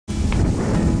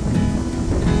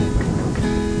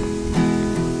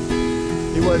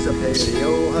was a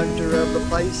paleo hunter of the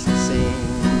Pleistocene,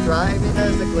 thriving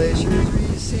as the glaciers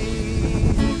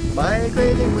recede,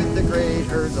 migrating with the great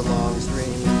herds along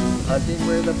stream, hunting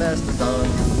where the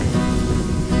mastodons feed.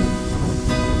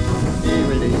 He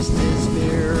released his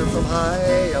spear from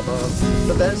high above,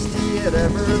 the best he had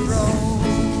ever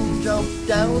thrown, jumped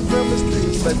down from his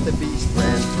tree, but the beast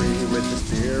ran free with the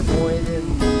spear point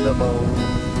in the bone.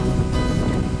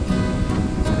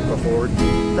 For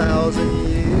 14,000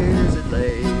 years it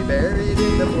lay buried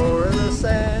in the Florida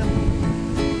sand.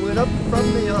 When up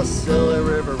from the Osceola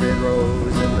River it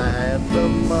rose in the hand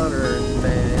of modern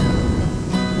man.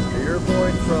 Spear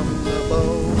point from the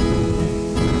bone.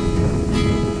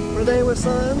 For they were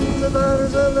sons and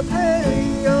daughters of the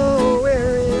Paleo.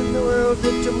 Where in the world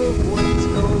did Timucua Sons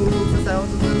go? For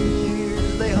thousands of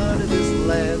years they hunted this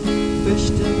land,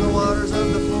 fished in the waters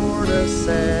of the Florida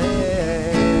sand.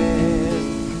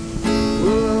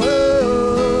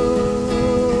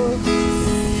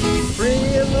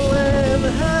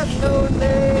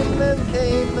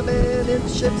 The men in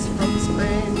ships from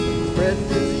Spain spread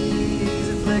disease,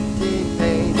 inflicting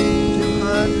pain.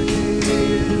 200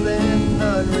 years, then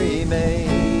none remain.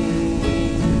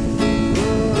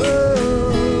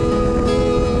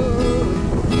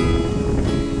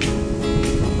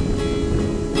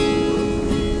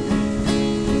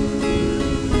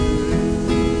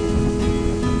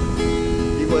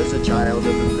 He was a child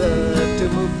of the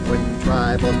Timucuan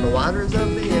tribe on the waters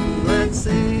of the inland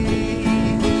sea,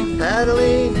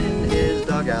 paddling in his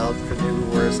dugout canoe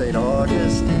where St.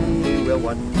 Augustine will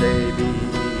one day be.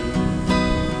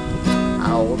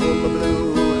 Out on the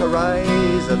blue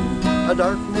horizon a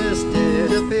darkness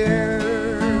did appear.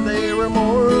 They were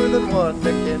more than one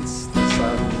against the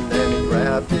sun, and he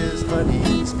grabbed his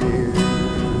hunting spear.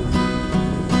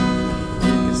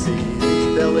 You could see these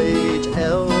village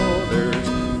elders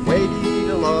waiting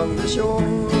along the shore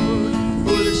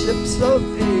for the ships of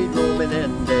Pedro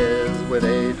Menendez with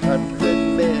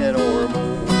 800 men or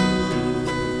more.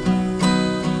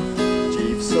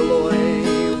 Chief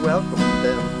Saloy welcomed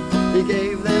them, he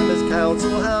gave them his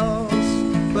council house,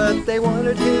 but they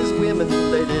wanted his women,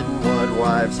 they didn't want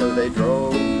wives, so they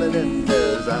drove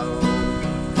Menendez out.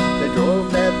 They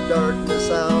drove that darkness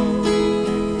out.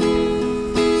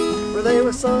 For they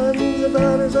were sons and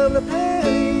daughters of the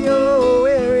Paleo.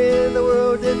 Where in the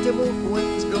world did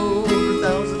Timucuans go? For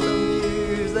thousands of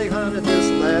years they hunted this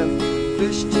land,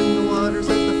 fished in the waters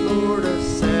of the Florida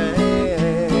sand.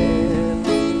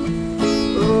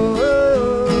 Oh,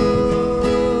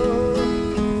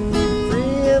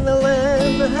 free in the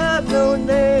land that had no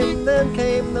name, then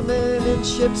came the men in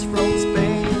ships from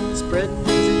Spain, spreading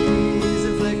disease,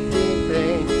 inflicting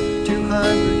pain.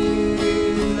 200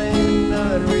 years, then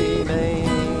none remain.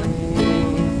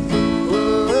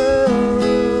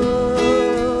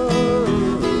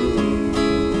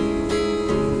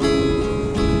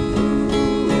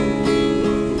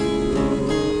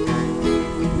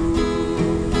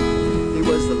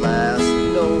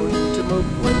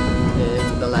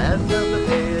 In the land of the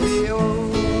Paleo,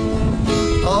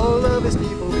 all of his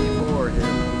people before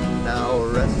him now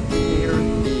rest the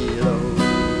earth below.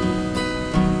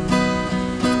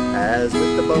 As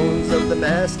with the bones of the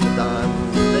mastodon,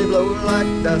 they blow like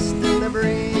dust in the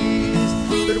breeze.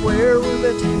 But where will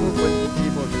the Timucuan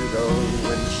people to go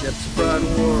when ships brought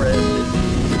war and disease?